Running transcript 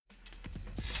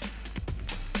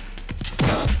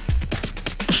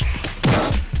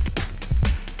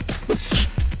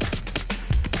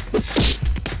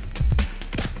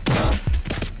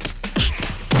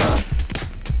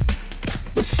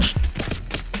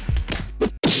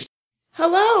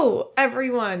Hello,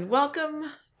 everyone. Welcome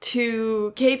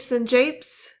to Capes and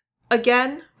Japes.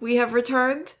 Again, we have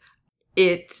returned.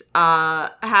 It's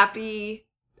happy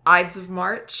Ides of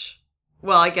March.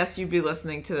 Well, I guess you'd be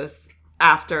listening to this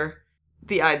after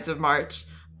the Ides of March.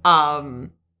 The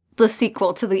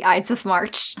sequel to the Ides of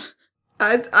March.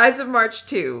 Ides of March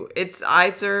 2. It's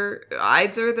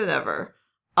Idesier than ever.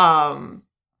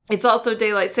 It's also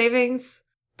daylight savings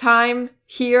time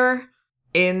here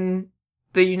in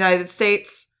the United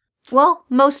States. Well,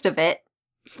 most of it.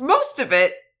 Most of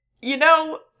it,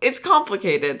 it's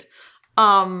complicated.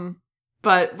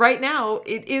 But right now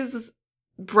it is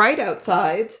bright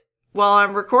outside while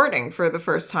I'm recording for the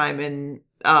first time in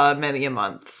many a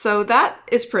month. So that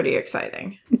is pretty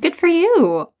exciting. Good for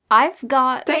you. I've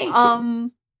got Thank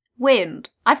you. Wind.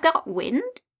 I've got wind.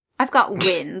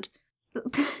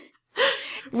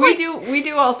 We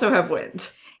do also have wind.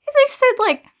 They said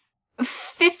like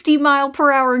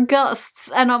 50-mile-per-hour gusts,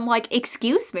 and I'm like,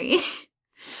 excuse me.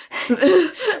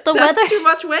 That's too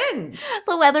much wind.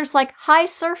 The weather's like high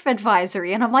surf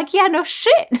advisory, and I'm like, yeah, no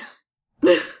shit.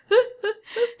 Have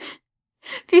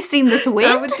you seen this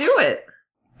wind? That would do it.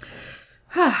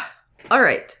 All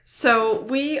right. So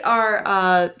we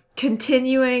are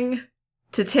continuing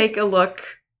to take a look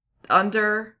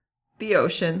under the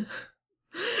ocean,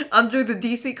 under the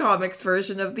DC Comics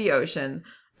version of the ocean.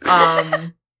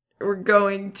 We're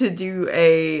going to do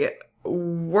a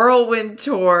whirlwind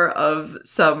tour of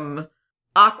some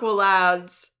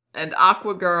Aqualads and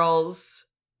Aquagirls,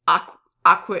 the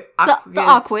Aquids.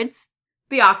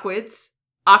 The Aquids.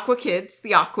 Aqua Kids,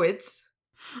 the Aquids.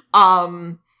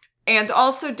 And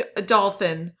also a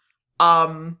dolphin.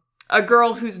 A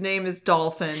girl whose name is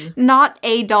Dolphin. Not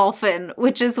a dolphin,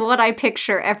 which is what I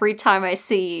picture every time I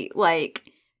see, like,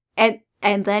 and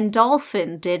then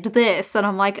Dolphin did this, and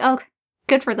I'm like, oh,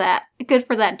 good for that. Good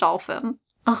for that dolphin.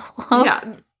 Oh.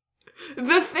 Yeah.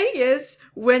 The thing is,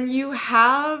 when you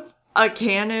have a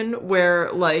canon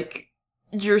where, like,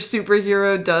 your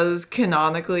superhero does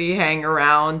canonically hang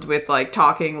around with, like,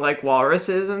 talking like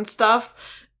walruses and stuff,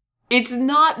 it's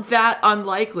not that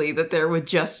unlikely that there would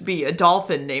just be a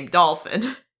dolphin named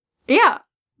Dolphin. Yeah.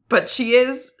 But she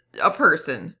is a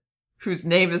person whose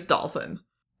name is Dolphin.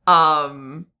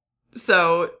 So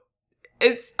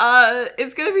it's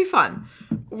gonna be fun.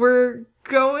 We're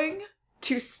going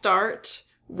to start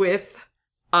with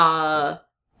an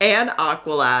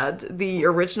Aqualad, the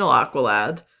original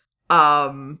Aqualad,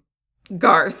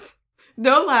 Garth.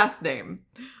 No last name.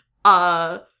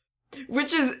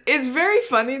 Which is very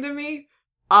funny to me,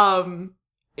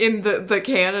 in the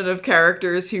canon of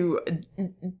characters who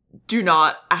do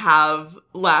not have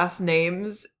last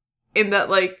names, in that,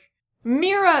 like,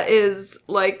 Mira's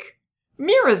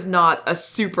not a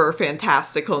super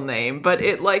fantastical name, but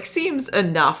it, like, seems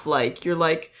enough like, you're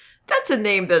like, that's a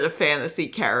name that a fantasy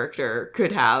character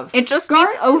could have. It just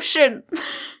means ocean.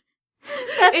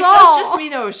 That's it all. It does just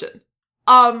mean ocean.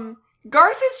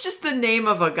 Garth is just the name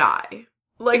of a guy.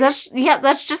 Like, that's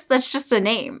just a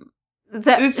name.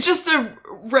 It's just a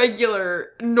regular,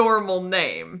 normal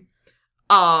name.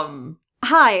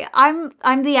 Hi,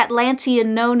 I'm the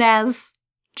Atlantean known as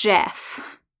Jeff.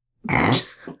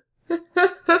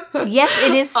 Yes,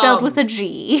 it is spelled with a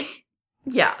G.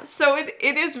 Yeah, so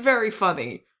it is very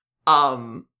funny,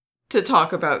 to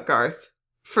talk about Garth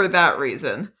for that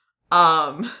reason.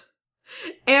 And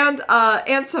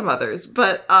some others,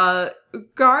 but,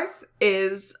 Garth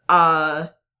is,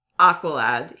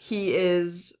 Aqualad.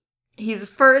 He's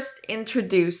first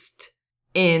introduced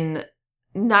in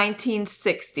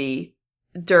 1960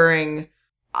 during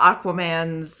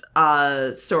Aquaman's,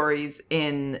 stories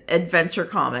in Adventure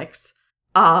Comics.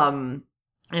 Stop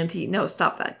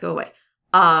that, go away.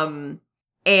 And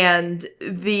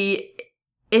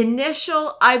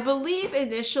I believe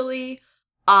initially,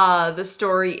 the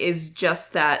story is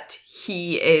just that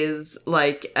he is,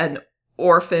 like, an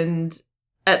orphaned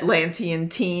Atlantean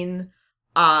teen,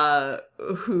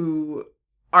 who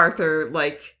Arthur,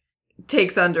 like,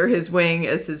 takes under his wing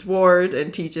as his ward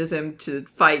and teaches him to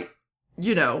fight,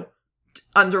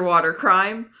 underwater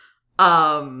crime.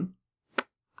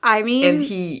 I mean, and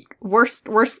he worst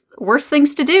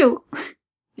things to do.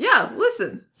 Yeah,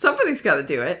 listen, somebody's got to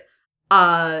do it.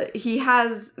 He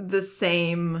has the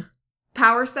same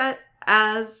power set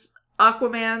as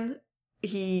Aquaman.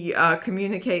 He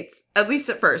communicates, at least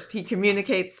at first, he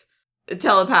communicates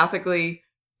telepathically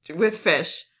with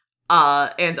fish,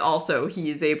 and also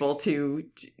he is able to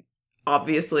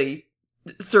obviously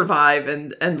survive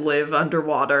and live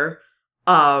underwater,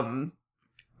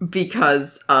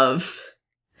 because of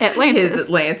Atlantis. His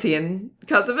Atlantean,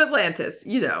 because of Atlantis,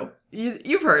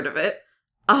 you've heard of it.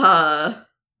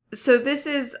 So this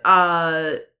is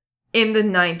in the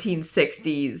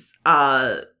 1960s,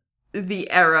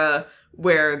 the era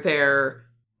where they're,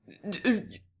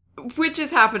 which is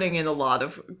happening in a lot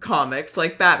of comics,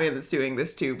 like Batman is doing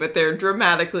this too, but they're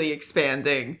dramatically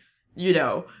expanding,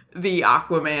 the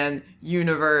Aquaman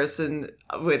universe, and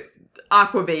with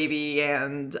Aquababy,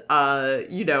 and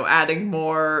adding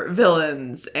more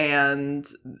villains, and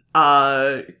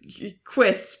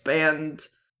Quisp, and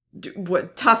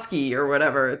what, Tusky, or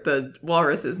whatever the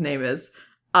walrus's name is.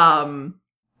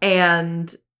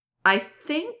 And I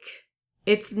think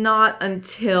it's not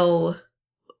until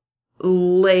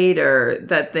later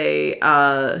that they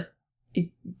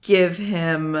give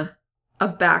him a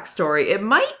backstory.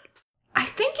 I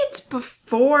think it's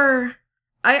before.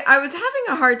 I was having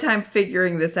a hard time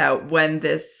figuring this out when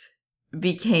this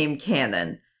became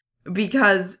canon,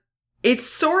 because it's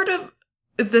sort of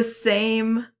the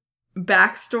same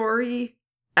backstory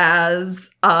as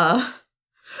a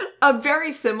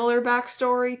very similar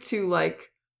backstory to,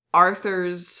 like,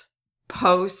 Arthur's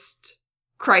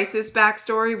post-crisis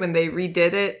backstory when they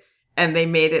redid it and they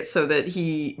made it so that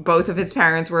both of his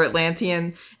parents were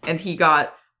Atlantean, and he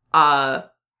got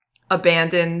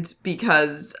abandoned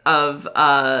because of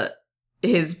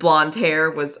his blonde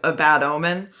hair was a bad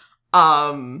omen.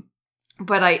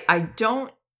 But I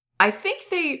think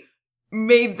they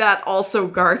made that also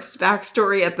Garth's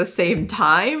backstory at the same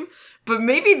time, but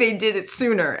maybe they did it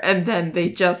sooner and then they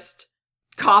just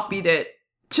copied it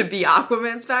to be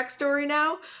Aquaman's backstory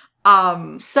now.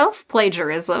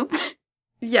 Self-plagiarism.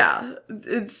 Yeah,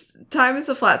 time is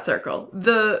a flat circle.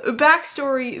 The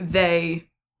backstory they,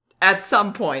 at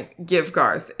some point, give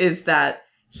Garth is that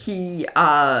he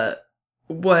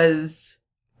was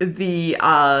the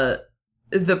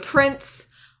prince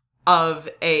of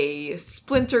a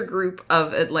splinter group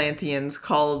of Atlanteans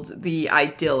called the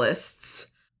Idealists,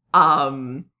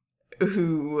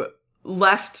 who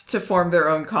left to form their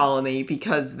own colony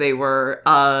because they were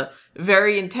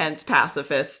very intense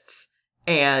pacifists,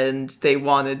 and they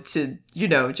wanted to,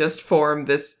 just form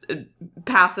this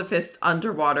pacifist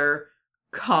underwater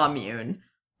commune.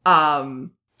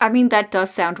 I mean, that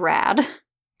does sound rad.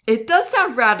 It does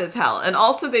sound rad as hell, and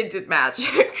also they did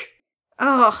magic.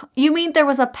 Oh, you mean there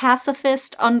was a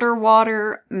pacifist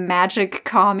underwater magic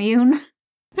commune?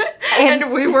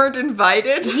 And we weren't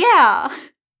invited? Yeah.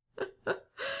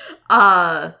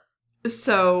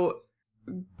 So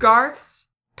Garth's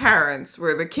parents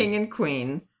were the king and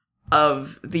queen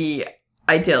of the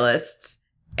Idealists,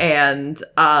 and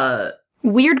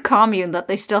weird commune that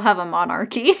they still have a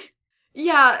monarchy.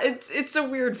 Yeah, it's a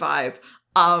weird vibe.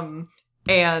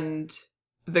 And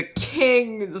the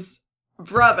king's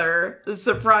brother,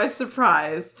 surprise,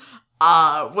 surprise,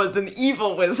 was an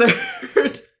evil wizard.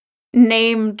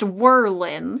 Named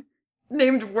Whirlin.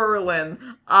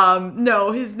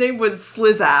 No, his name was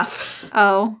Slizath.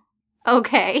 Oh,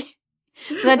 okay.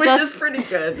 Which is pretty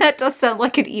good. That does sound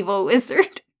like an evil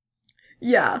wizard.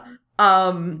 Yeah.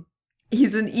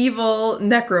 He's an evil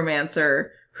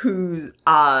necromancer who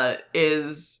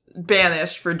is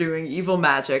banished for doing evil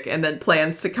magic, and then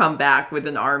plans to come back with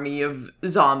an army of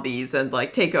zombies and,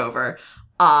 like, take over.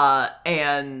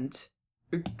 And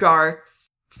Garth's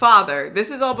father, this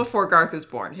is all before Garth is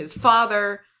born, his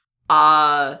father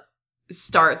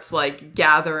starts, like,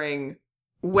 gathering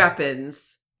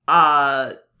weapons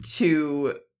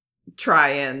to try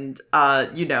and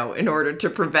in order to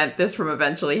prevent this from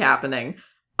eventually happening.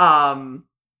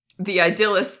 The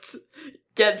Idealists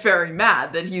get very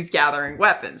mad that he's gathering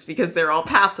weapons because they're all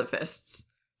pacifists.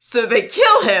 So they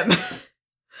kill him.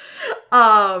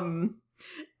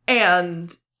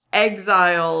 And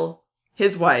exile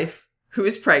his wife, who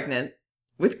is pregnant,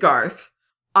 with Garth.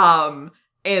 And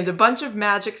a bunch of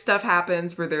magic stuff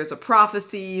happens where there's a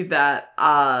prophecy that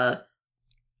a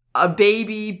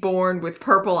baby born with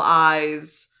purple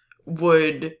eyes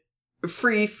would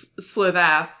free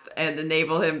Slizath and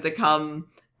enable him to come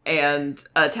and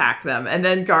attack them. And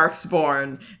then Garth's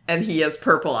born, and he has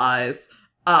purple eyes.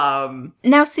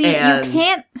 Now see,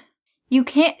 you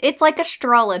can't, it's like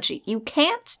astrology. You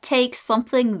can't take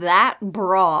something that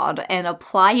broad and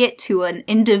apply it to an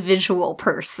individual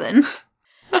person.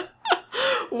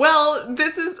 Well,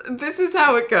 this is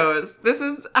how it goes. This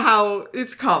is how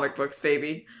it's comic books,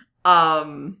 baby.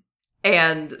 And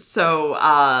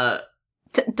so,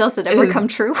 does it ever come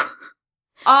true?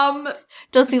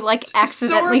 Does he, like,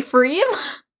 accidentally free him?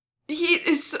 He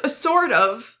is sort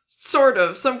of.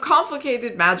 Some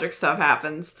complicated magic stuff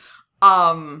happens.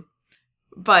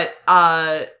 But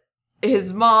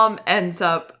his mom ends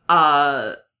up,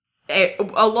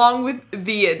 along with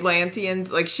the Atlanteans,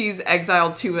 like, she's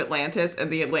exiled to Atlantis,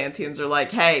 and the Atlanteans are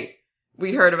like, hey,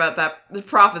 We heard about the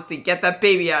prophecy. Get that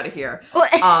baby out of here.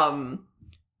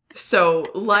 So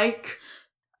like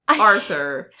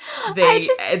Arthur, they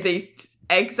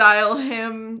exile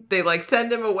him. They like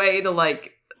send him away to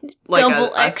like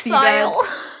double a exile. seabed.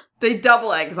 They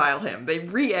double exile him. They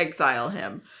re-exile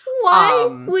him. Why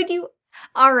would you?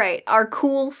 All right, our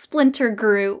cool splinter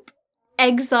group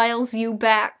exiles you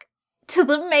back to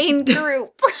the main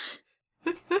group.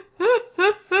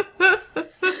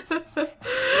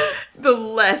 The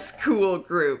less cool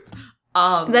group.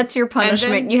 That's your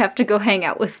punishment. You have to go hang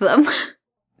out with them.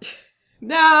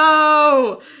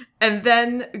 No! And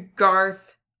then Garth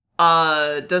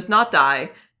does not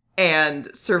die and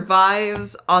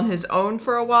survives on his own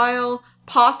for a while,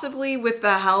 possibly with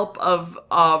the help of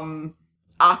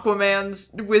Aquaman's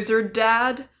wizard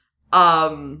dad.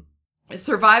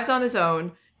 Survives on his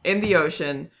own in the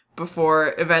ocean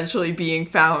before eventually being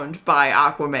found by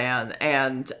Aquaman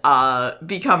and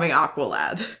becoming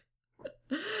Aqualad.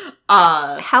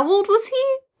 How old was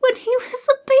he when he was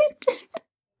abandoned?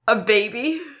 A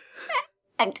baby?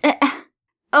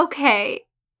 Okay.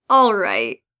 All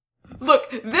right.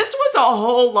 Look, this was a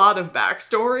whole lot of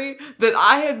backstory that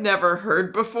I had never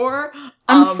heard before.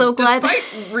 I'm so glad.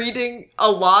 Despite reading a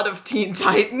lot of Teen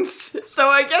Titans, so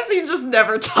I guess he just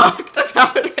never talked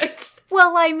about it.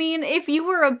 Well, I mean, if you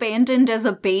were abandoned as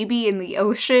a baby in the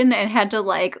ocean and had to,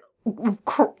 like,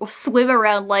 swim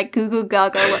around like Goo Goo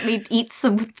Gaga, let me eat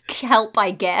some kelp,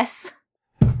 I guess.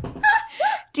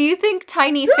 Do you think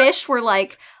tiny fish were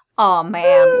like, oh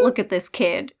man, look at this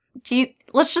kid.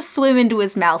 Let's just swim into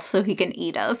his mouth so he can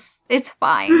eat us. It's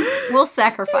fine. We'll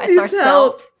sacrifice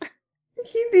ourselves.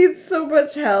 He needs so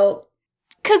much help.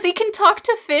 'Cause he can talk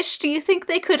to fish. Do you think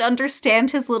they could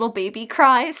understand his little baby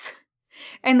cries?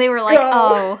 And they were like,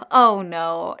 oh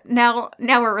no. Now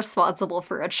we're responsible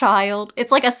for a child.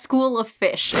 It's like a school of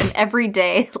fish, and every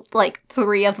day, like,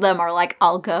 3 of them are like,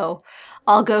 I'll go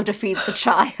to feed the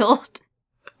child.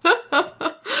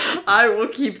 I will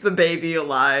keep the baby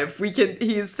alive.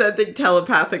 He's sending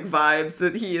telepathic vibes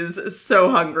that he is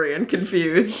so hungry and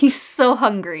confused. He's so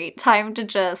hungry. Time to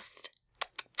just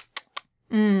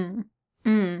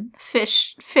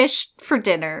fish for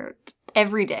dinner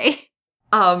every day.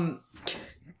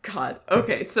 God.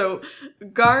 Okay, so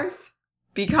Garth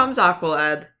becomes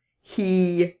Aqualad.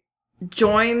 He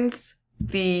joins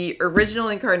the original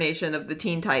incarnation of the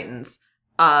Teen Titans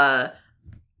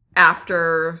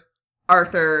after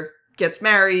Arthur gets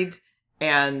married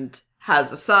and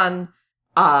has a son,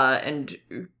 and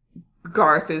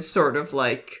Garth is sort of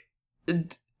like,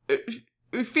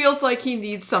 feels like he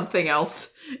needs something else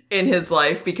in his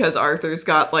life because Arthur's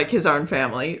got, like, his own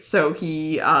family. So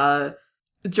he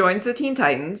joins the Teen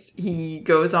Titans. He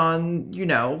goes on,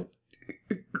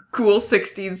 cool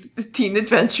 60s teen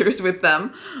adventures with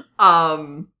them.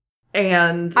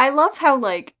 And I love how,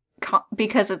 like,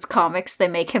 because it's comics, they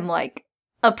make him, like,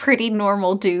 a pretty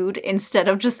normal dude instead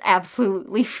of just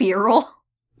absolutely feral.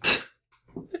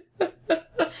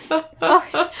 oh,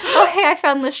 hey, I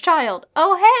found this child.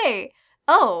 Oh, hey!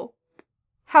 Oh,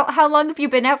 how long have you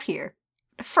been out here?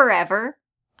 Forever.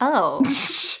 Oh.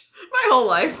 My whole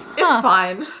life. It's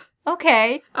fine.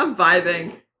 Okay. I'm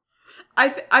vibing. I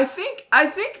think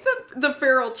the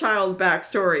feral child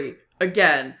backstory,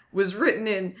 again, was written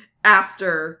in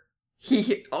after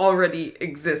he already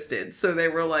existed. So they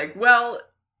were like, well,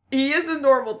 he is a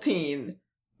normal teen,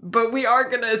 but we are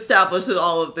going to establish that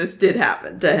all of this did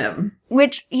happen to him.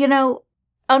 Which,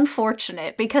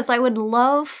 unfortunate, because I would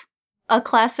love a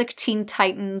classic Teen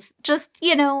Titans, just,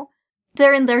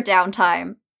 they're in their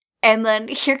downtime. And then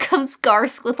here comes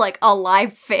Garth with, like, a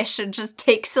live fish and just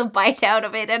takes a bite out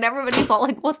of it, and everybody's all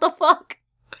like, what the fuck?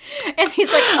 And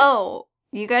he's like, oh,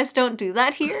 you guys don't do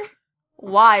that here?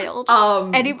 Wild.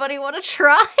 Anybody want to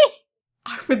try?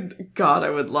 I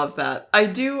would love that. I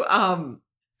do,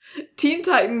 Teen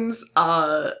Titans,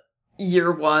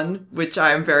 Year One, which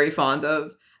I am very fond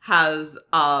of, has,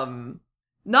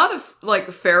 not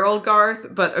a feral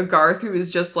Garth, but a Garth who is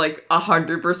just, like,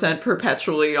 100%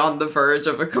 perpetually on the verge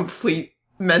of a complete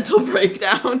mental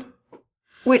breakdown.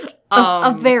 Which,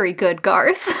 a very good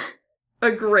Garth.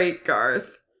 A great Garth.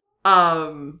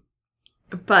 But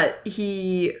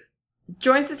he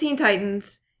joins the Teen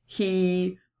Titans.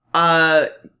 He,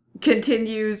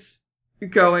 continues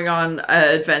going on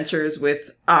adventures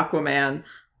with Aquaman.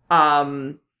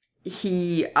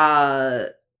 He,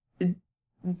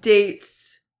 dates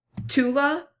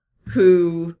Tula,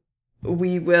 who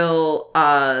we will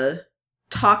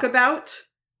talk about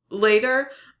later.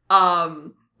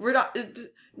 We're not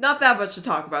that much to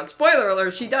talk about. Spoiler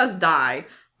alert, she does die.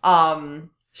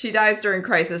 She dies during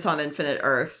Crisis on Infinite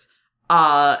Earths.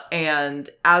 And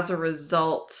as a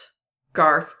result,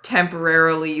 Garth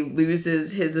temporarily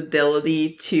loses his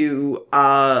ability to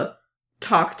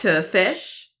talk to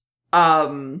fish.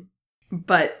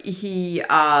 But he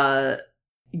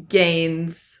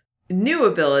gains new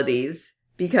abilities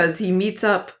because he meets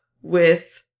up with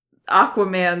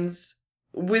Aquaman's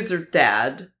wizard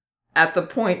dad at the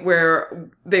point where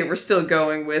they were still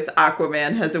going with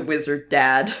Aquaman has a wizard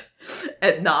dad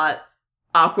and not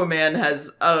Aquaman has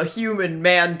a human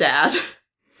man dad.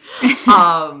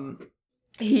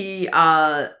 He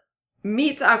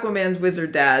meets Aquaman's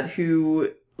wizard dad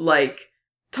who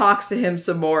talks to him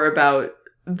some more about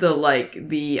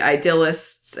the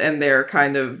idealists and their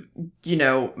kind of,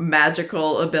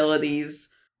 magical abilities,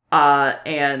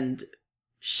 and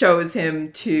shows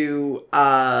him to,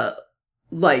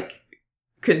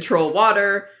 control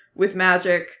water with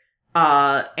magic,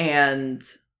 and,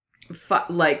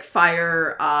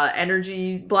 fire,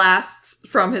 energy blasts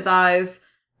from his eyes,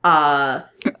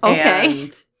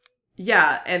 Okay.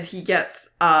 and he gets,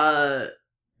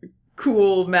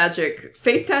 cool magic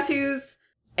face tattoos,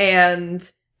 and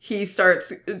he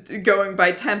starts going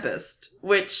by Tempest,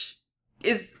 which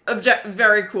is a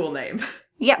very cool name.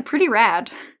 Yeah, pretty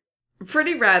rad.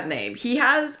 Pretty rad name.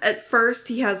 At first,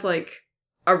 he has,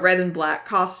 a red and black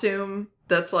costume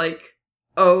that's,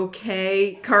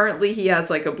 okay. Currently, he has,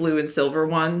 a blue and silver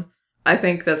one. I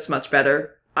think that's much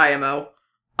better. IMO.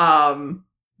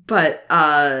 But,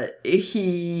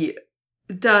 he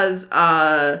does,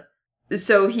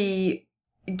 so he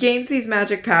gains these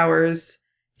magic powers.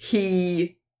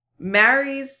 He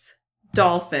marries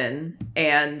Dolphin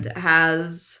and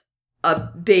has a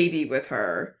baby with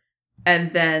her.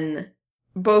 And then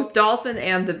both Dolphin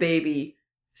and the baby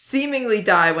seemingly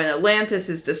die when Atlantis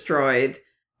is destroyed.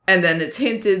 And then it's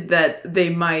hinted that they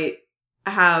might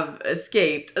have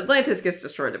escaped. Atlantis gets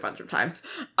destroyed a bunch of times.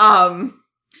 And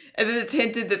then it's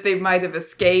hinted that they might have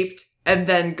escaped. And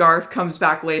then Garth comes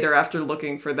back later after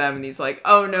looking for them, and he's like,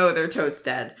 oh no, they're totes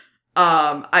dead.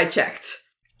 I checked.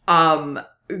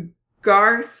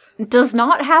 Garth does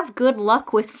not have good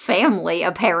luck with family,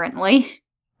 apparently.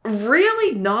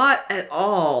 Really not at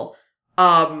all.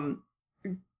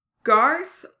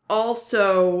 Garth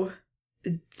also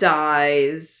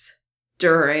dies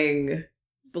during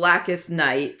Blackest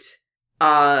Night.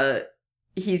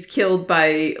 He's killed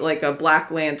by, a Black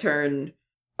Lantern,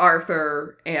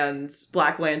 Arthur, and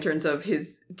Black Lanterns of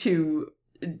his two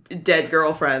dead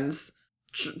girlfriends.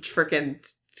 Frickin'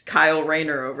 Kyle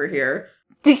Rayner over here.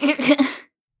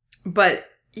 But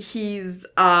he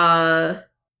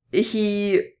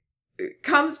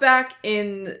comes back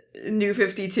in New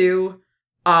 52,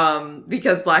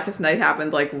 because Blackest Night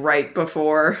happened, right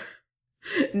before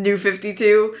New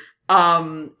 52.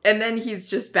 And then he's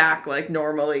just back,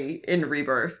 normally in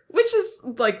Rebirth, which is,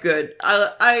 good.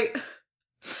 I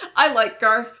like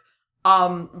Garth,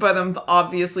 but I'm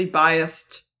obviously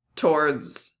biased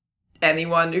towards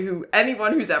anyone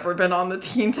who's ever been on the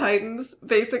Teen Titans,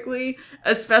 basically,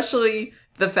 especially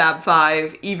the Fab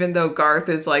Five, even though Garth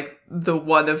is, the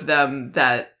one of them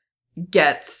that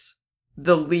gets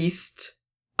the least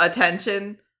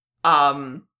attention,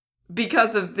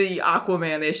 because of the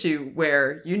Aquaman issue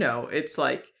where, it's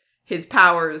his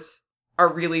powers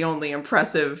are really only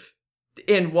impressive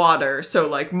in water, so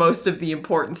most of the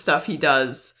important stuff he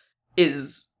does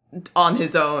is on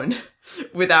his own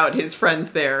without his friends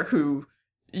there who,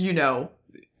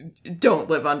 don't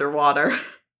live underwater.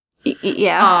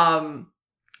 Yeah.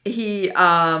 He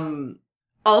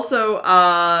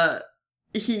also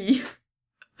he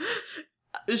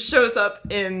shows up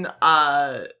in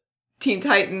Teen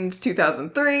Titans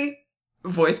 2003,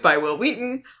 voiced by Will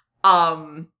Wheaton.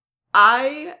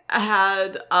 I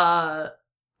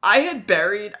had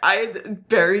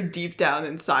buried deep down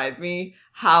inside me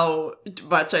how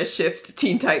much I shipped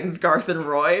Teen Titans Garth and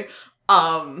Roy,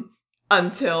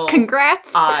 until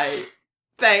Congrats.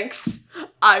 Thanks.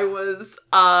 I was,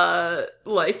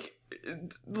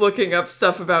 looking up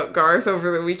stuff about Garth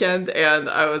over the weekend, and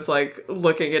I was,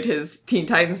 looking at his Teen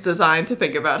Titans design to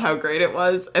think about how great it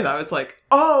was, and I was like,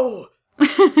 oh!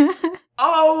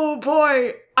 Oh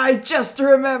boy! I just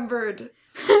remembered!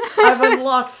 I've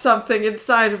unlocked something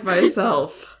inside of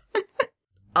myself.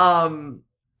 I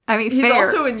mean, he's fair.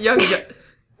 Also in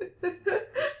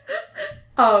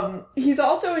he's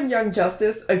also in Young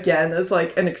Justice, again, as,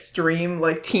 an extreme,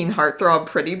 teen heartthrob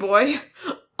pretty boy.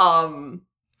 And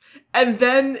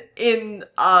then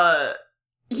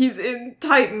he's in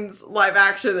Titans live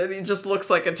action, and he just looks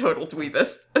like a total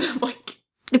dweebus. And I'm like,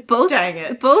 dang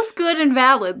it. Both good and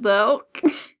valid, though.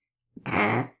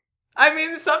 I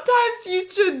mean, sometimes you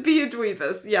should be a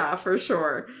dweebus, yeah, for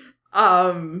sure.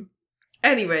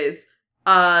 Anyways,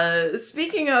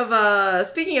 speaking of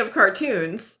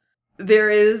cartoons, there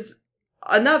is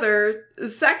another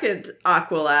second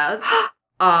Aqualad,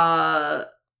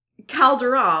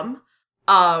 Calderam,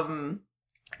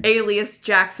 alias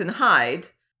Jackson Hyde,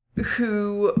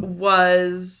 who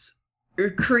was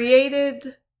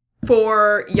created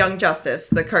for Young Justice,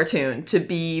 the cartoon, to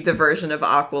be the version of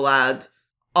Aqualad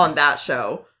on that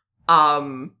show.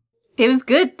 It was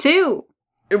good too.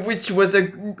 Which was a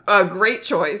great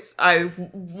choice.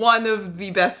 One of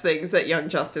the best things that Young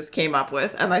Justice came up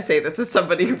with, and I say this as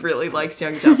somebody who really likes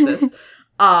Young Justice.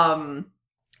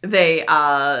 They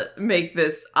make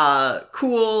this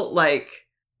cool, like,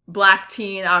 black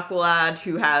teen Aqualad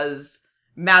who has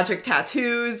magic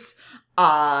tattoos,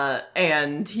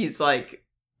 and he's like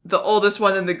the oldest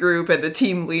one in the group and the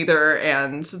team leader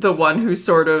and the one who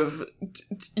sort of,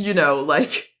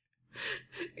 like,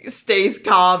 stays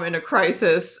calm in a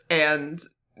crisis and,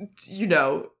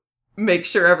 makes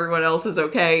sure everyone else is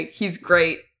okay. He's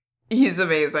great. He's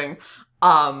amazing.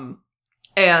 And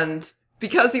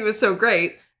because he was so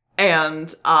great,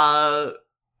 and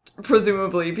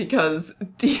presumably because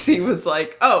DC was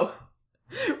like, oh,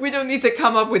 we don't need to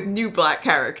come up with new black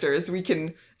characters. We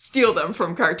can steal them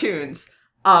from cartoons.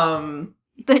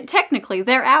 Technically,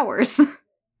 they're ours.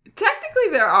 Technically,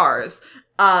 they're ours.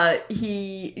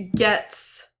 He gets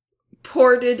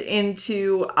ported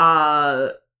into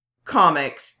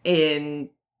comics in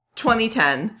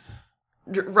 2010,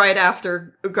 right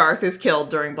after Garth is killed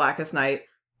during Blackest Night.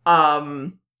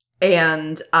 And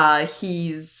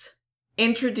he's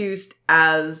introduced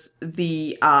as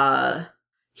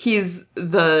he's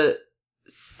the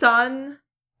son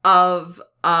of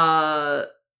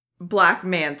Black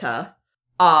Manta,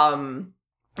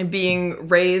 being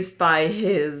raised by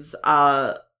his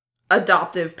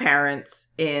adoptive parents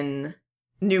in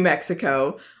New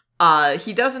Mexico.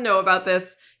 He doesn't know about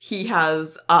this. He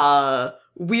has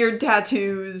weird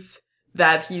tattoos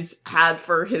that he's had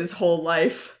for his whole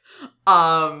life.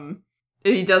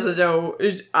 He doesn't know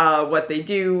what they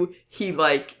do. He,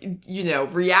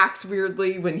 reacts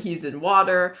weirdly when he's in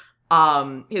water.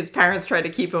 His parents try to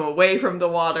keep him away from the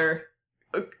water.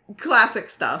 Classic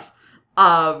stuff.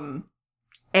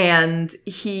 And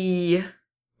he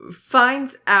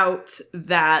finds out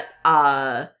that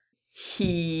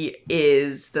he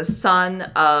is the son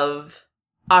of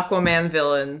Aquaman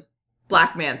villain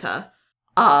Black Manta.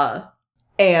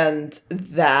 And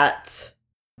that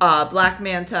Black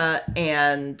Manta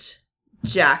and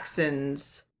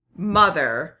Jackson's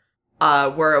mother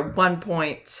were at one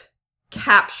point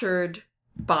captured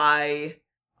by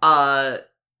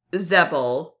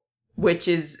Zebul, which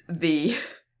is the...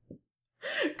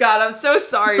 God, I'm so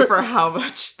sorry for how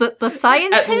much the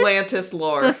scientist? Atlantis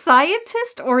lore. The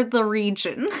scientist or the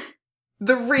region?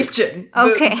 The region.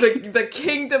 Okay. The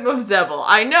kingdom of Zebul.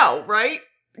 I know, right?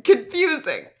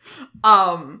 Confusing.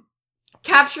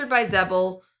 Captured by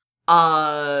Zebul,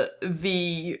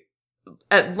 the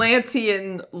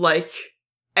Atlantean,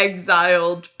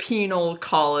 exiled penal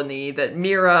colony that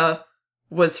Mira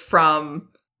was from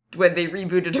when they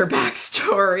rebooted her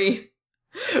backstory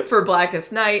for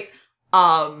Blackest Night.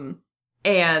 And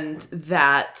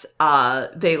that,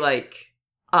 they,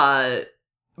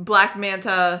 Black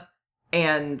Manta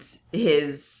and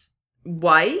his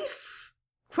wife? ?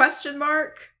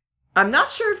 I'm not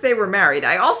sure if they were married.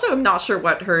 I also am not sure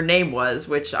what her name was,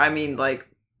 which, I mean,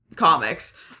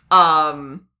 comics.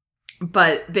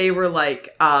 But they were,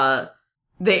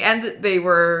 they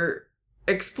were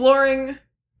exploring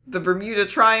the Bermuda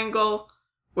Triangle,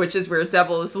 which is where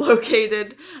Zebul is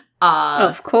located.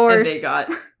 Of course.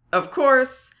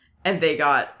 And they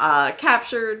got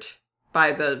captured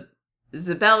by the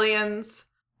Zebellians,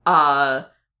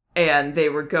 and they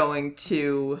were going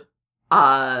to,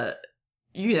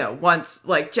 once,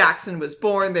 Jackson was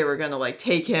born, they were gonna,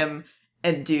 take him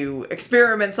and do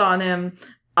experiments on him,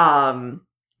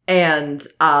 and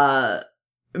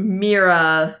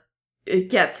Mira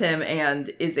gets him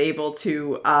and is able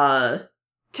to,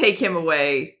 take him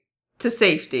away to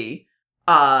safety.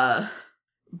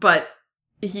 But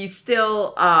he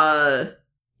still,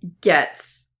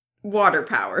 gets water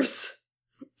powers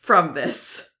from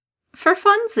this. For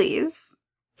funsies.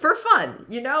 For fun,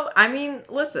 I mean,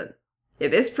 listen,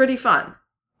 it is pretty fun.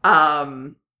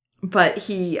 But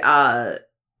he,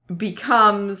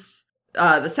 becomes,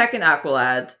 the second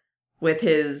Aqualad with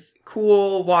his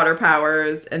cool water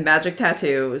powers and magic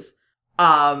tattoos.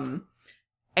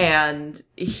 And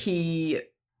he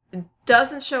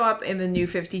doesn't show up in the New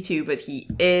 52, but he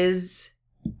is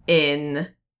in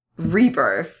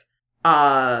Rebirth,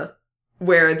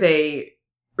 where they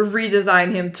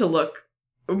redesign him to look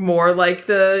more like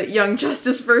the Young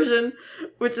Justice version,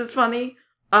 which is funny.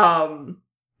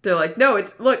 They're like, no,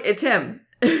 it's him.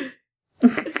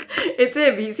 It's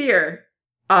him, he's here.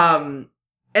 And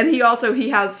he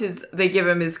has they give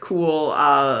him his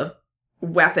cool,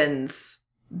 weapons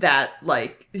that,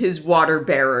 like, his water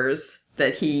bearers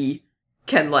that he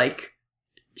can, like,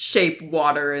 shape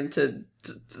water into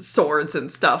swords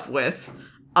and stuff with.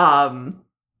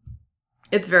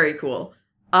 It's very cool.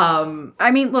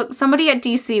 I mean, look, somebody at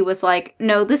DC was like,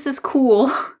 no, this is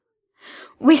cool.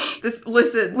 We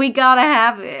gotta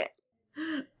have it.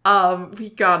 We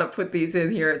gotta put these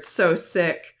in here. It's so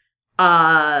sick.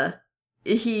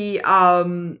 He's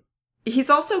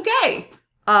also gay.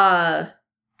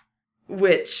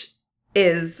 Which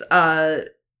is,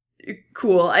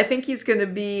 cool. I think he's gonna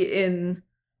be in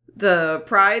the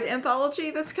Pride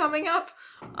anthology that's coming up.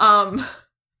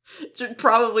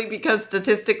 Probably because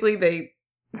statistically they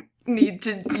need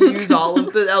to use all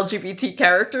of the LGBT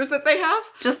characters that they have.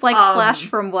 Just like Flash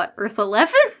from what, Earth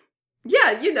 11?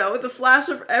 Yeah, the Flash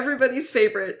of everybody's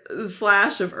favorite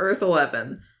Flash of Earth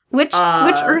 11. Which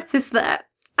Earth is that?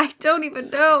 I don't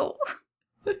even know.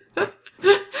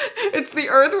 It's the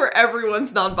Earth where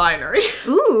everyone's non-binary.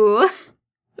 Ooh.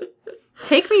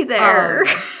 Take me there.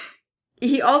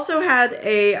 He also had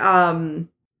a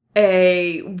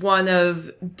one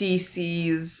of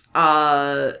DC's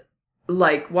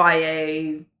like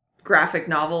YA graphic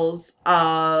novels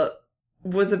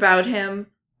was about him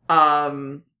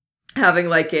having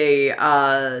like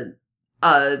a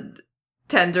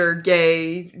tender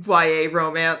gay YA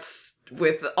romance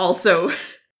with also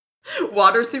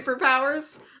water superpowers,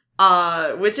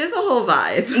 which is a whole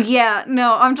vibe. Yeah,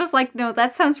 no, I'm just like, no,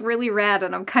 that sounds really rad,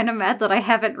 and I'm kind of mad that I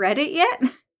haven't read it yet.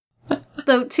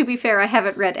 Though, to be fair, I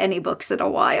haven't read any books in a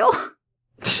while.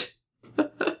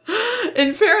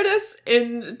 In fairness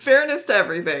to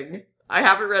everything, I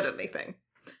haven't read anything.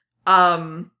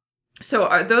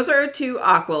 So those are our two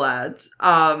Aqualads.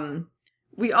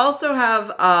 We also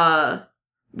have,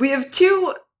 we have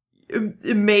two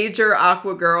major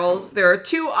Aqua Girls. There are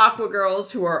two Aqua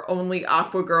Girls who are only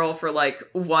Aqua Girl for, like,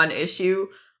 one issue.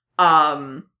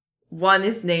 One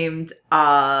is named,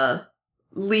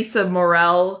 Lisa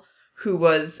Morel, who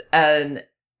was an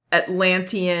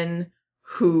Atlantean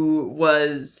who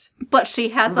was... But she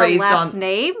has a last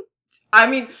name? I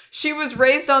mean, she was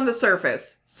raised on the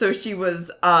surface, so she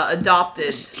was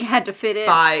adopted. She had to fit in.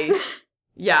 By...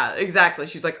 Yeah, exactly.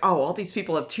 She was like, oh, all these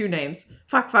people have two names.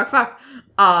 Fuck.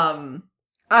 And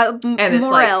it's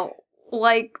Morel,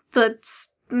 like the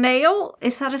snail?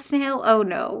 Is that a snail? Oh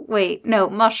no. Wait, no,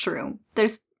 mushroom.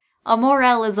 A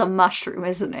morel is a mushroom,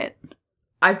 isn't it?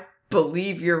 I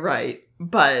believe you're right,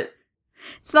 but...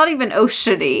 It's not even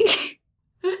oceany.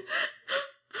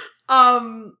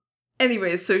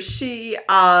 Anyway, so she,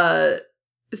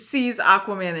 sees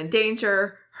Aquaman in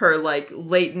danger. Her, like,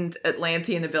 latent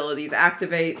Atlantean abilities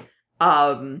activate.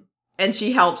 And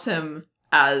she helps him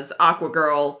as Aqua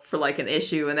Girl for, like, an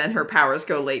issue, and then her powers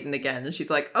go latent again, and she's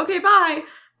like, okay, bye!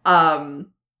 And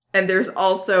there's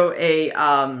also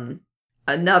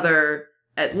another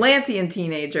Atlantean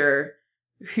teenager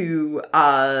who,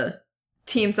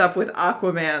 teams up with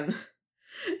Aquaman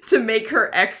to make her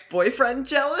ex-boyfriend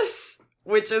jealous,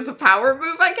 which is a power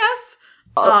move, I guess.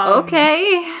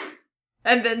 Okay.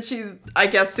 And then she, I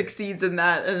guess, succeeds in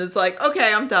that, and it's like,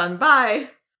 okay, I'm done, bye.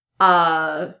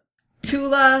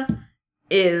 Tula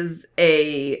is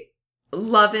a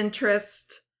love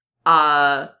interest,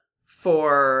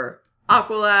 for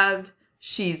Aqualad.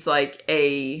 She's like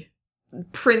a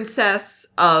princess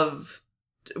of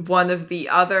one of the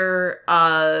other,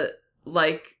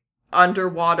 like,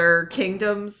 underwater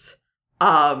kingdoms.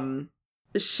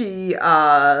 She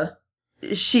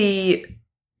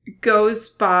goes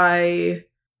by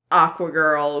Aqua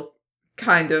Girl,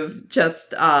 kind of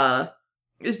just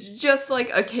like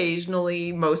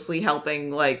occasionally, mostly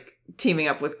helping, like, teaming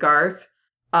up with Garth.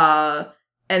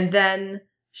 And then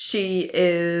she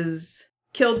is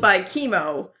killed by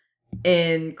Chemo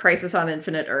in Crisis on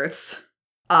Infinite Earths.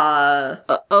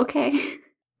 Okay.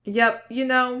 Yep,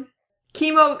 Chemo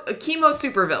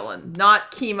supervillain,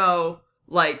 not chemo,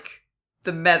 like,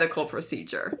 the medical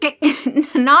procedure.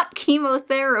 Not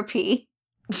chemotherapy.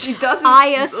 She doesn't,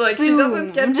 she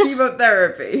doesn't get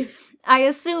chemotherapy. I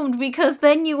assumed, because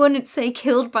then you wouldn't say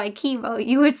killed by chemo,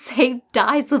 you would say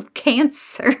dies of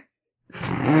cancer.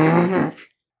 I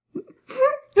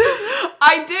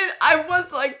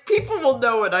was like, people will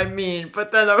know what I mean,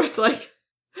 but then I was like,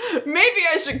 maybe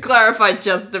I should clarify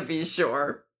just to be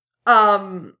sure.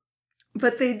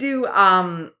 But they do,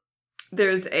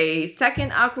 there's a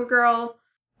second Aqua Girl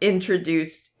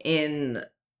introduced in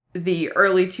the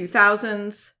early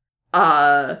 2000s,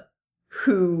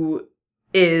 who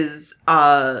is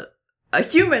a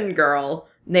human girl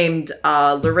named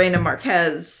Lorena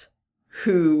Marquez,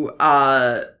 who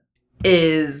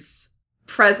is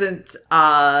present,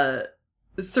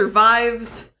 survives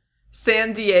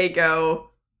San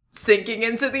Diego sinking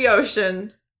into the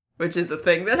ocean, which is a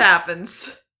thing that happens,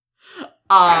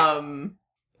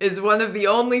 is one of the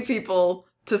only people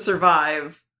to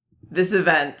survive this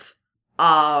event,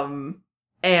 and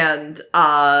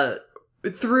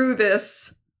through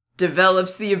this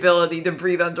develops the ability to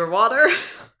breathe underwater.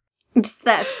 Just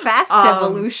that fast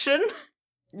evolution.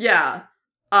 Yeah.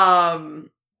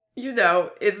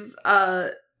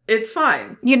 It's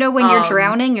fine. You know when you're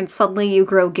drowning and suddenly you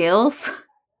grow gills?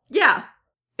 Yeah,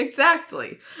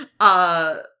 exactly.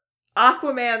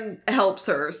 Aquaman helps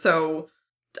her, so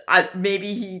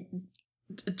maybe he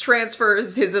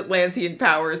transfers his Atlantean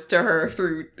powers to her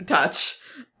through touch.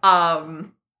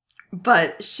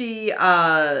 But she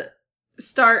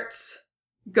starts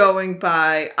going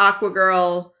by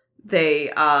Aquagirl.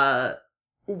 They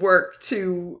work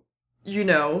to,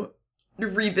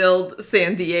 rebuild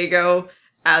San Diego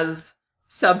as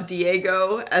Sub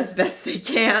Diego as best they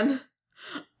can.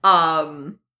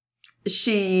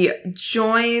 She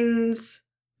joins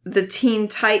the Teen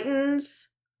Titans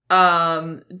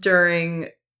during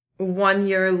 1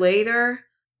 year later.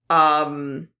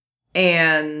 And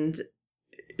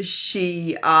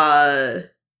she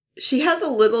has a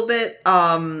little bit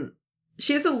of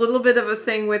a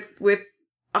thing with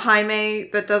Jaime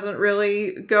that doesn't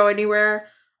really go anywhere.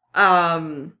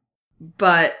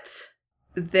 But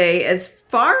as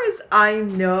far as I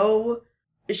know,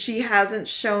 she hasn't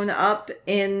shown up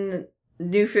in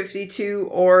New 52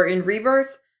 or in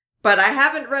Rebirth, but I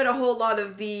haven't read a whole lot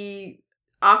of the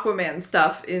Aquaman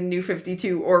stuff in New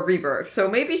 52 or Rebirth, so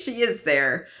maybe she is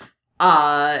there,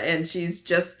 and she's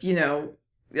just,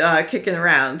 kicking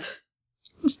around.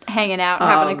 Just hanging out and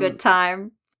having a good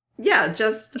time. Yeah,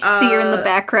 just... You see her in the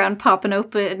background popping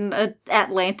open a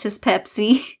Atlantis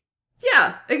Pepsi.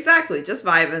 Yeah, exactly, just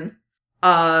vibing.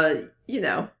 So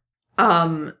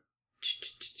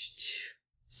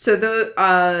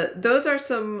those are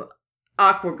some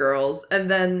Aqua Girls, and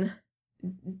then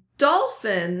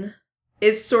Dolphin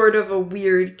is sort of a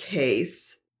weird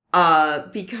case,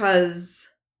 because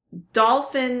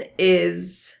Dolphin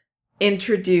is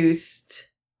introduced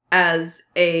as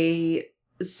a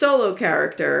solo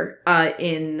character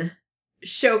in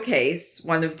Showcase,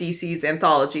 one of DC's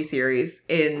anthology series,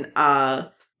 in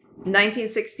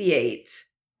 1968,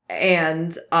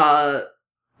 and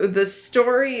the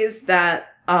story is that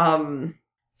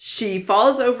she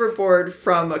falls overboard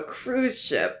from a cruise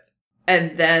ship,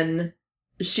 and then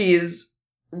she is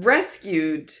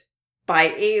rescued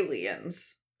by aliens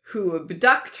who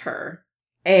abduct her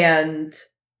and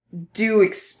do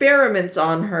experiments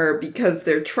on her because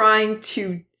they're trying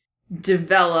to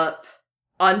develop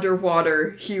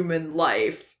underwater human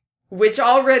life, which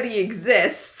already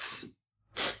exists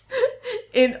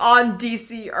on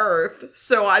DC Earth.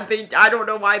 So I don't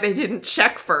know why they didn't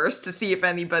check first to see if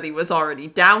anybody was already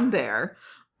down there.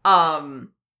 But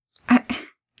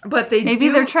maybe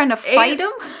they're trying to fight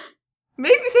them.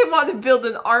 Maybe they want to build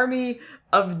an army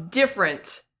of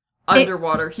different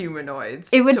underwater humanoids.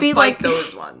 It would be fight like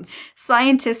those ones.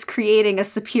 Scientists creating a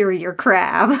superior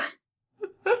crab.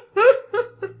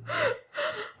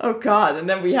 Oh god, and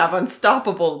then we have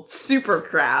unstoppable super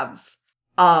crabs.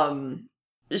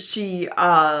 She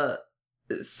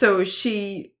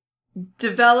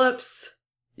develops,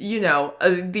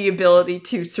 the ability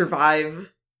to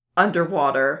survive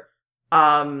underwater.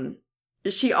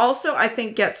 She also, I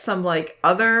think, gets some,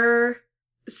 other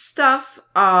stuff.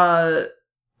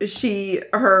 She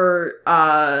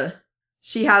has,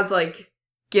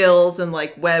 gills and,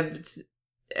 webbed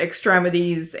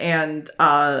extremities, and,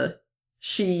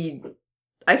 she,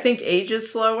 I think,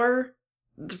 ages slower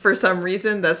for some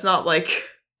reason. That's not,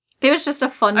 It was just a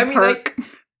fun perk.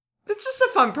 It's just a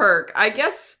fun perk. I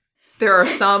guess there are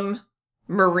some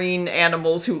marine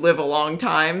animals who live a long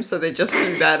time, so they just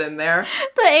threw that in there.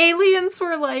 The aliens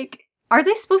were like, are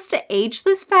they supposed to age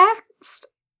this fast?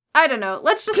 I don't know.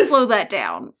 Let's just slow that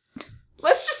down.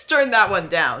 Let's just turn that one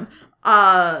down.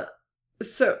 So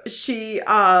she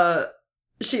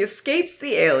escapes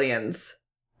the aliens,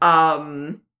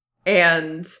 and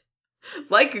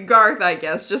like Garth, I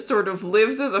guess, just sort of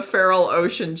lives as a feral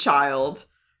ocean child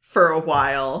for a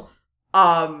while.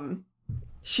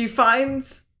 She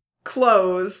finds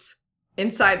clothes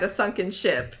inside the sunken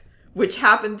ship, which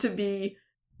happen to be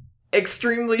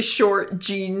extremely short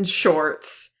jean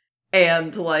shorts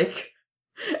and,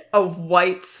 a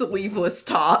white sleeveless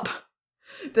top.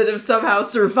 that have somehow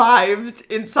survived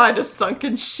inside a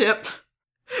sunken ship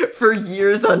for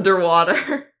years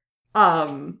underwater.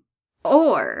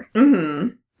 Or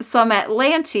Mhm. some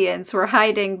Atlanteans were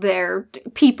hiding their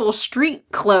people street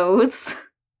clothes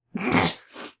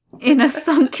in a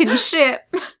sunken ship.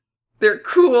 They're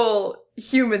cool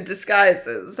human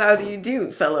disguises. How do you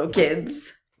do, fellow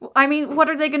kids? I mean, what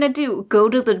are they gonna do? Go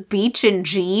to the beach in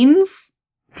jeans?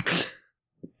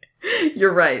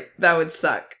 You're right. That would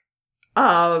suck.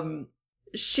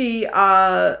 She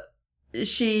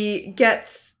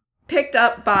gets picked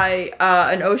up by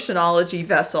an oceanology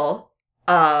vessel,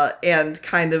 and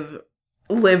kind of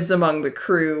lives among the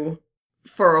crew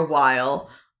for a while.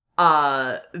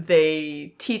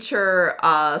 They teach her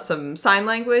some sign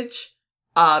language,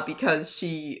 because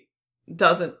she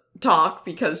doesn't talk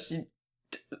because she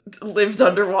lived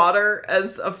underwater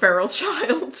as a feral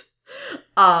child.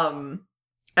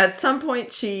 At some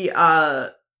point she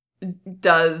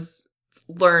does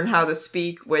learn how to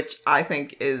speak, which I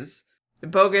think is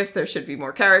bogus. There should be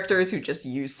more characters who just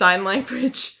use sign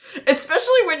language,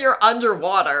 especially when you're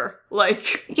underwater.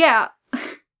 Like, Yeah.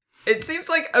 it seems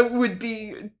like it would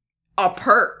be a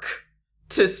perk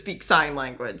to speak sign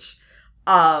language.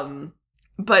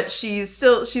 But she's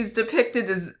depicted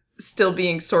as still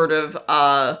being sort of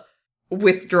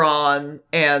withdrawn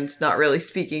and not really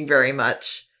speaking very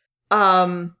much.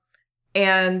 And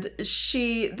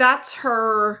that's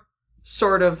her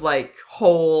sort of like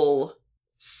whole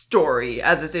story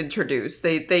as it's introduced.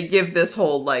 They give this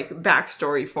whole like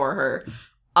backstory for her.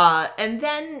 And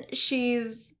then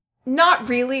she's not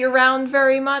really around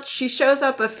very much. She shows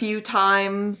up a few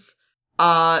times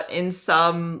in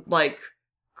some like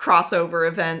crossover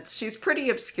events. She's pretty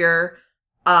obscure.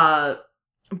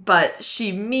 But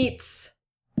she meets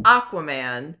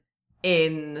Aquaman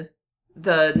in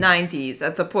the 90s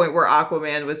at the point where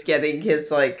Aquaman was getting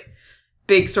his like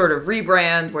big sort of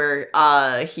rebrand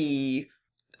where he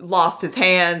lost his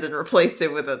hand and replaced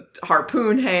it with a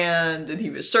harpoon hand, and he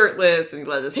was shirtless and he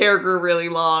let his hair grow really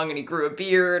long and he grew a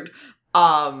beard.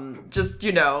 Just,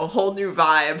 you know, whole new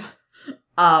vibe.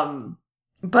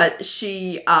 But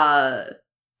she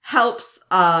helps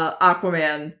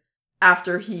Aquaman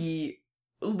after he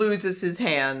loses his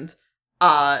hand,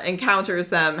 encounters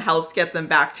them, helps get them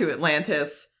back to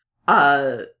Atlantis,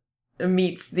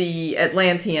 meets the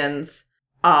Atlanteans.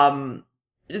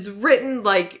 Is written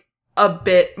like a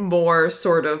bit more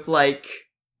sort of like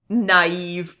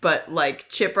naive but like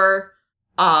chipper,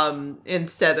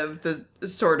 instead of the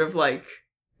sort of like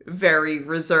very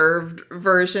reserved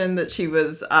version that she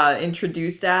was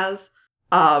introduced as.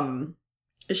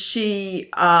 She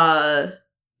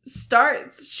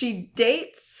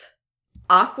dates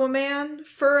Aquaman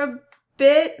for a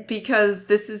bit because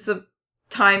this is the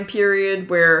time period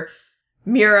where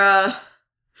Mira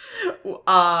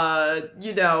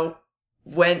you know,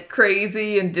 went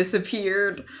crazy and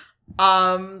disappeared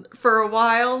for a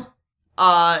while.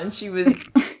 And she was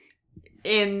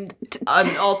in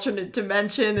an alternate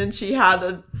dimension and she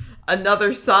had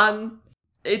another son.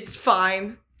 It's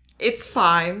fine. It's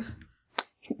fine.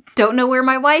 Don't know where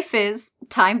my wife is.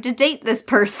 Time to date this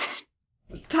person.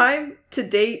 Time to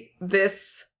date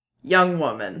this young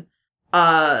woman.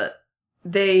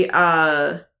 They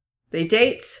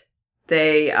date.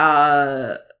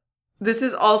 This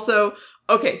is also,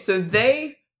 okay, so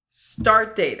they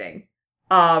start dating,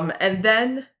 and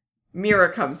then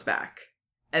Mira comes back,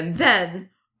 and then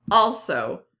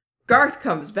also Garth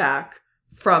comes back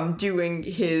from doing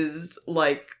his,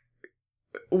 like,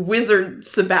 wizard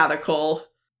sabbatical,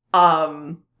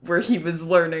 where he was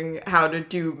learning how to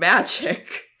do magic.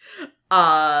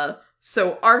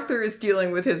 So Arthur is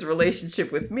dealing with his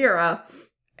relationship with Mira,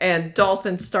 and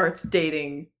Dolphin starts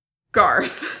dating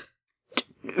Garth.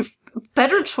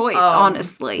 Better choice,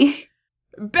 honestly.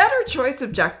 Better choice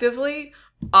objectively.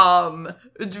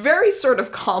 It's very sort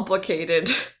of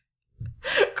complicated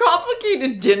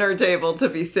dinner table to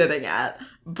be sitting at.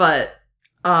 But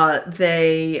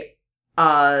they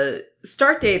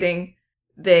start dating,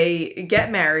 they get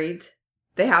married,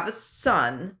 they have a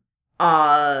son.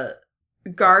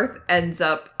 Garth ends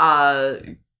up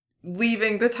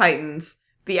leaving the Titans,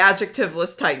 the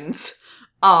adjectiveless Titans,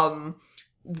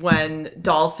 when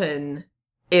Dolphin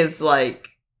is like,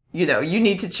 you know, you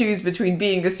need to choose between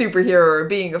being a superhero or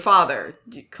being a father.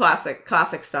 Classic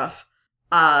stuff.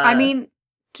 I mean,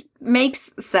 makes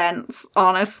sense,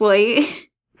 honestly.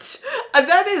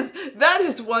 That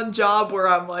is one job where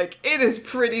I'm like, it is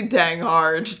pretty dang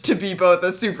hard to be both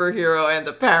a superhero and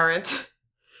a parent.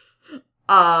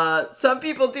 Some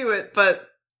people do it, but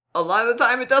a lot of the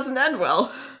time it doesn't end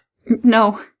well.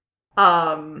 No.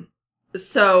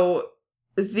 So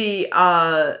the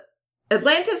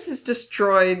Atlantis is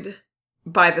destroyed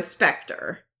by the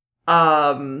Spectre.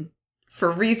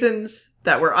 For reasons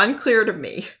that were unclear to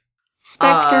me.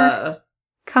 Spectre?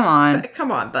 Come on.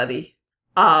 Come on, buddy.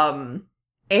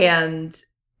 And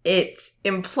it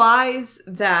implies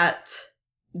that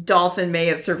Dolphin may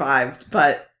have survived,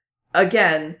 but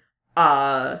again,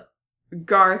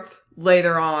 Garth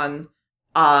later on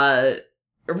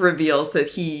reveals that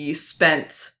he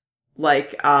spent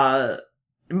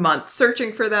months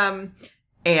searching for them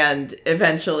and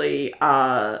eventually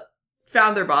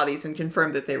found their bodies and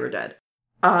confirmed that they were dead.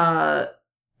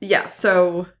 Yeah,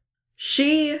 so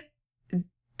she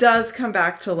does come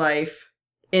back to life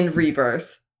in Rebirth.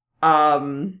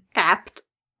 Apt.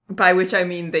 By which I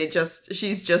mean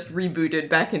she's just rebooted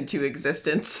back into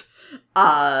existence.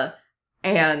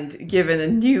 And given a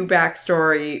new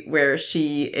backstory where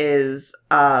she is,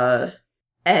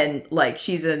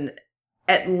 she's an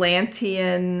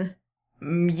Atlantean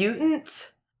mutant,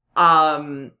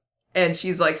 and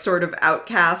she's sort of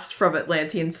outcast from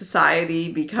Atlantean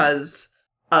society because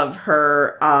of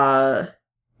her,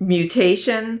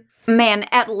 mutation. Man,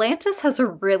 Atlantis has a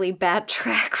really bad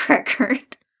track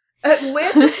record.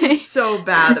 Atlantis is so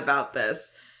bad about this.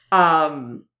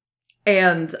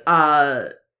 And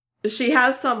she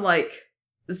has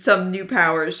some new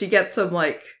powers. She gets some,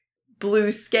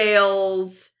 blue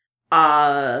scales,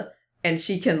 and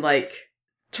she can,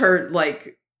 turn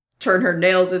her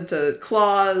nails into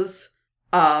claws,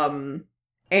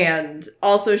 and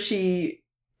also she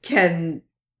can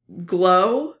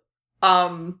glow.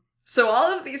 So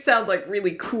all of these sound like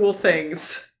really cool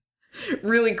things.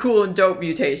 Really cool and dope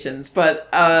mutations, but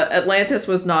Atlantis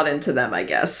was not into them, I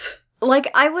guess.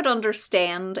 I would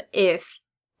understand if...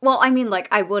 Well, I mean,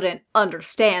 I wouldn't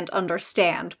understand,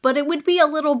 but it would be a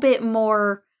little bit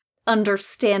more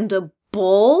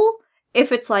understandable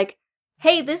if it's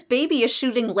hey, this baby is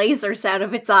shooting lasers out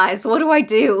of its eyes, what do I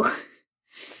do?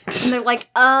 And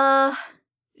they're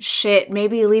shit,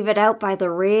 maybe leave it out by the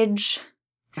ridge.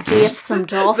 See if some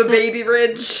dolphin... The baby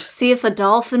ridge. See if a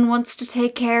dolphin wants to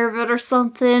take care of it or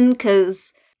something,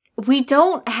 because we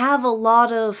don't have a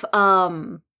lot of,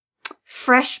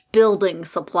 fresh building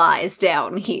supplies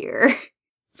down here.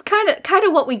 It's kind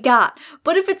of what we got.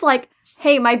 But if it's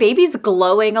hey, my baby's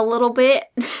glowing a little bit...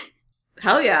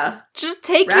 Hell yeah. Just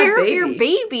take care of your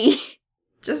baby.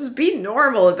 Just be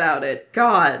normal about it.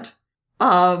 God.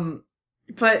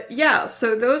 But yeah,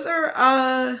 so those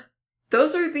are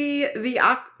the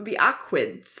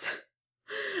Aquids.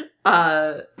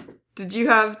 Did you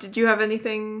have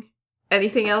anything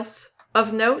else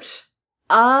of note?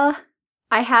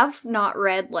 I have not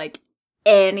read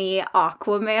any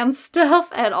Aquaman stuff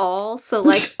at all. So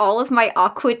all of my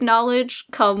Aquid knowledge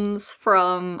comes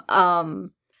from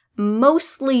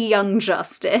mostly Young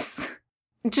Justice.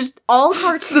 Just all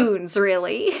cartoons,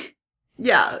 really.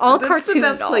 Yeah, it's all cartoon the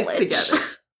best knowledge. Place to get it.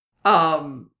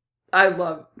 I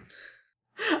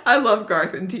love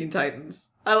Garth in Teen Titans.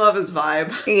 I love his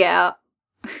vibe. Yeah.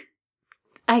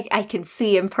 I can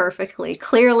see him perfectly,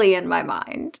 clearly in my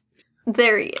mind.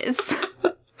 There he is.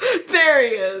 There he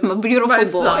is. My beautiful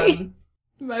boy. Son.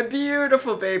 My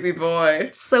beautiful baby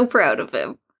boy. So proud of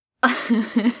him.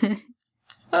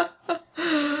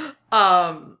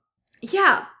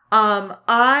 Yeah.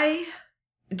 I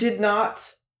did not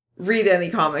read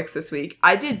any comics this week.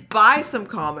 I did buy some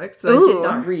comics that I did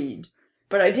not read.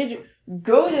 But I did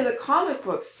go to the comic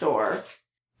book store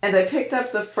and I picked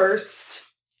up the first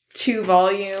 2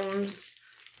 volumes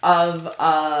of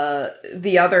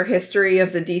The Other History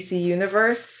of the DC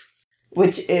Universe,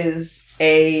 which is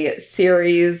a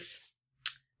series.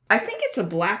 I think it's a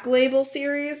Black Label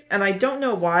series, and I don't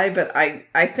know why, but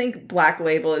I think Black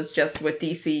Label is just what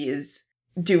DC is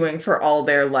doing for all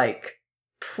their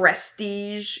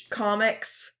prestige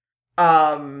comics.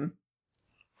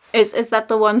 Is that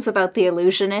the ones about the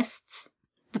illusionists?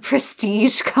 The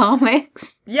prestige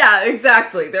comics? Yeah,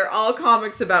 exactly. They're all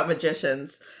comics about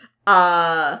magicians.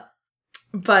 But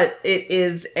it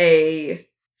is a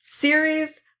series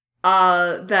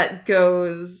that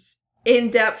goes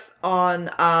in depth on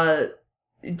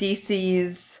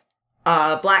DC's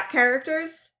black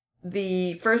characters.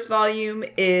 The first volume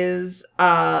is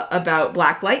about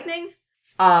Black Lightning.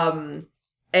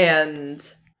 And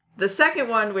the second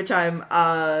one, which I'm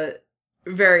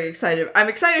very excited... I'm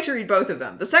excited to read both of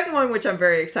them. The second one, which I'm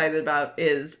very excited about,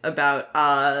 is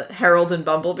about Herald and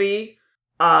Bumblebee.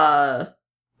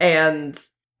 And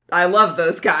I love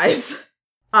those guys.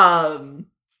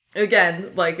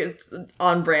 Again, it's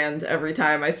on brand every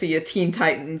time I see a Teen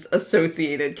Titans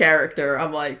associated character.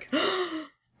 I'm like,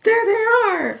 there they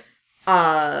are!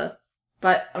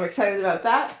 But I'm excited about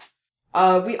that.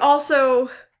 We also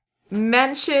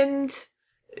mentioned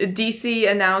DC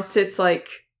announced its like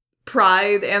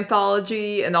Pride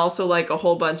anthology and also like a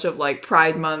whole bunch of like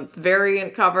Pride Month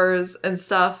variant covers and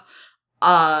stuff.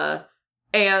 And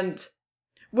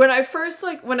when I first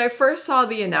saw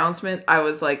the announcement, I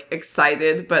was like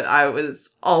excited, but I was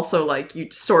also like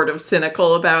sort of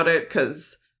cynical about it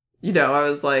because, I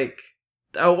was like,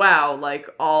 oh wow, like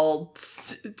all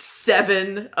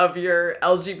 7 of your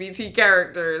LGBT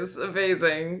characters,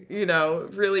 amazing,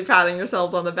 really patting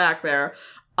yourselves on the back there.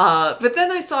 But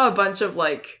then I saw a bunch of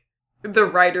like the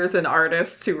writers and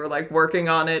artists who were like working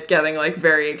on it getting like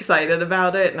very excited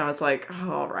about it, and I was like,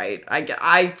 oh, all right,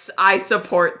 I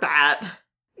support that.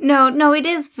 No, it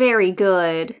is very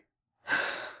good.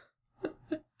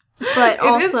 But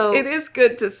also it is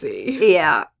good to see.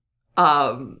 Yeah.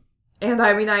 And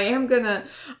I mean I am gonna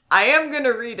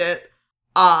read it.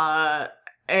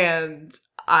 And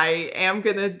I am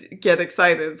gonna get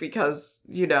excited because,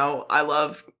 I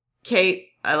love Kate,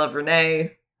 I love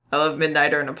Renee, I love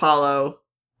Midnighter and Apollo,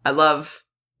 I love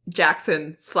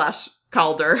Jackson /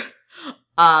 Calder.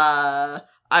 I'm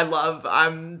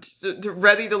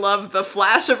ready to love the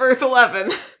Flash of Earth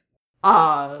 11.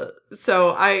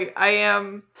 So I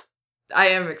am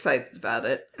excited about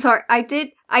it. Sorry, I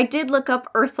did look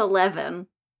up Earth 11.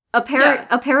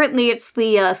 Apparently it's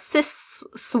the cis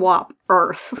swap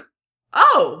Earth.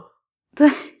 Oh.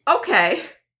 Okay.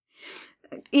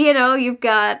 You've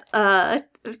got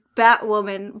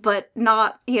Batwoman, but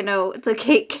not,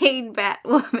 the Kane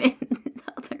Batwoman.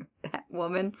 Other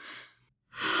Batwoman.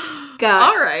 Got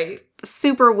all right.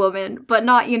 Superwoman, but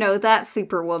not, that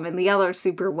Superwoman, the other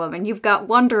Superwoman. You've got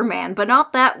Wonder Man, but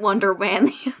not that Wonder Man,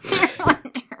 the other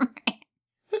Wonder Man.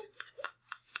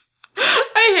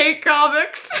 I hate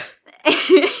comics.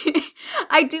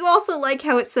 I do also like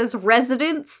how it says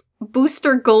Residents,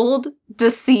 Booster Gold,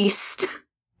 Deceased.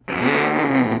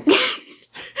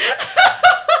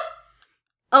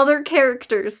 Other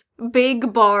characters,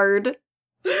 Big Bard.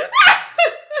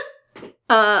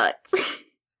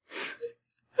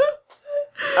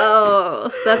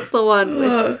 Oh, that's the one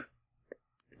with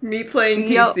me playing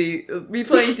me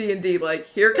playing D&D. Like,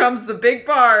 here comes the Big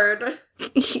Bard.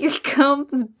 Here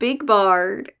comes Big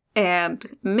Bard and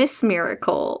Miss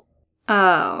Miracle.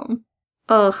 Yeah.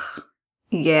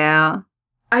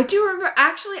 I do remember.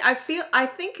 Actually, I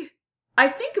think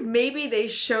maybe they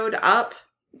showed up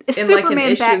in Superman, like an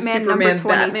issue Batman of Superman, number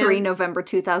 23, Batman. November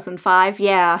 2005.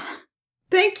 Yeah.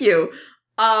 Thank you.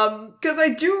 Because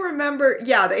I do remember,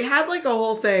 they had like a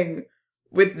whole thing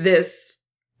with this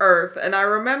Earth, and I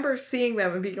remember seeing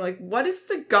them and being like, what is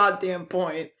the goddamn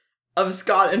point of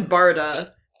Scott and Barda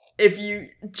if you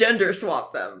gender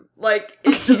swap them? Like,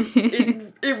 it just,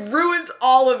 it ruins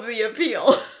all of the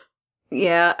appeal.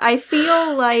 Yeah, I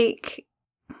feel like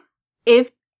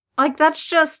that's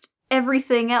just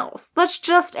everything else. That's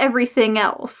just everything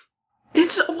else.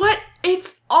 It's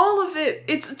all of it.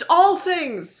 It's all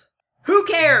things. Who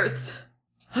cares?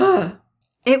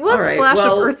 It was right, Flash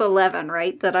of Earth 11,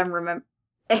 right? That I'm remembering.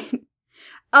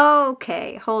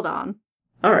 Okay, hold on.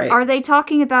 All right. Are they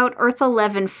talking about Earth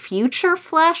 11 future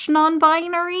Flash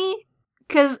non-binary?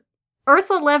 Because Earth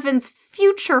 11's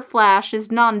future Flash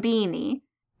is non-beanie.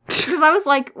 Because I was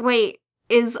like, wait,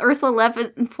 is Earth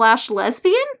 11 Flash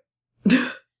lesbian?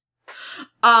 No,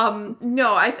 I'm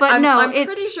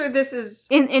pretty sure this is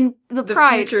in the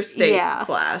Pride future state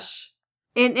Flash.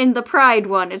 In the Pride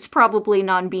one, it's probably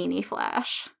non-beanie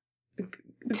Flash.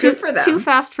 Good for them. Too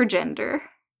fast for gender.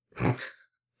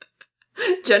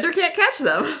 Gender can't catch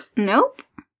them. Nope.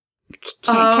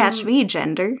 Can't catch me,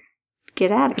 gender.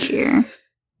 Get out of here.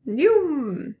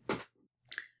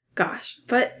 Gosh,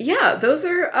 but yeah, those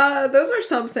are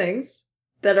some things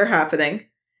that are happening.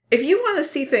 If you want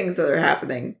to see things that are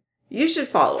happening, you should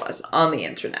follow us on the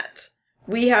internet.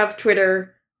 We have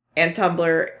Twitter and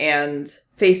Tumblr and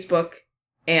Facebook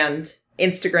and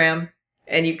Instagram,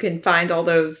 and you can find all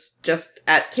those just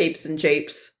at Capes and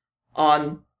Japes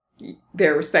on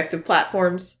their respective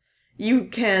platforms. You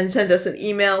can send us an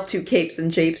email to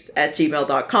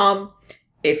capesandjapes@gmail.com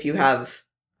if you have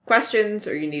questions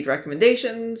or you need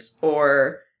recommendations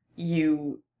or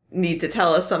you need to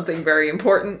tell us something very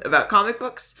important about comic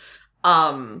books.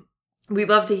 We'd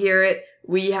love to hear it.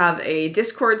 We have a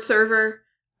Discord server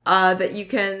that you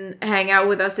can hang out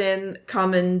with us in.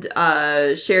 Come and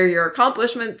share your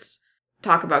accomplishments,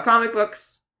 talk about comic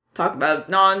books, talk about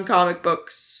non-comic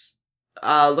books,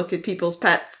 look at people's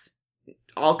pets,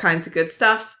 all kinds of good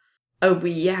stuff.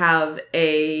 We have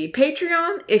a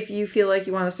Patreon if you feel like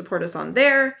you want to support us on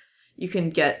there. You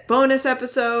can get bonus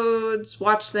episodes,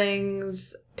 watch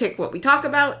things, pick what we talk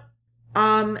about.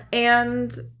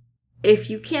 And If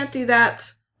you can't do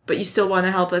that, but you still want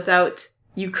to help us out,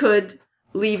 you could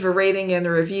leave a rating and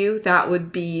a review. That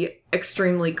would be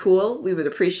extremely cool. We would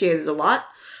appreciate it a lot.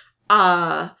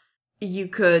 You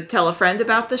could tell a friend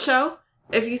about the show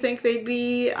if you think they'd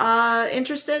be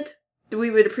interested. We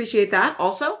would appreciate that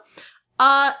also.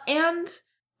 And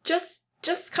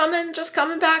just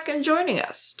coming back and joining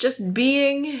us. Just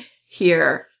being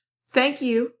here. Thank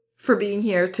you for being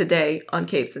here today on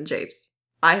Capes and Japes.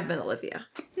 I have been Olivia.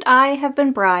 I have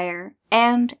been Briar.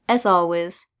 And, as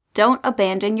always, don't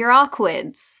abandon your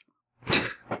Aquids.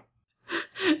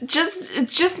 just,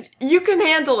 you can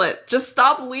handle it. Just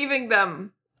stop leaving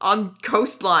them on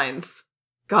coastlines.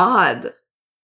 God.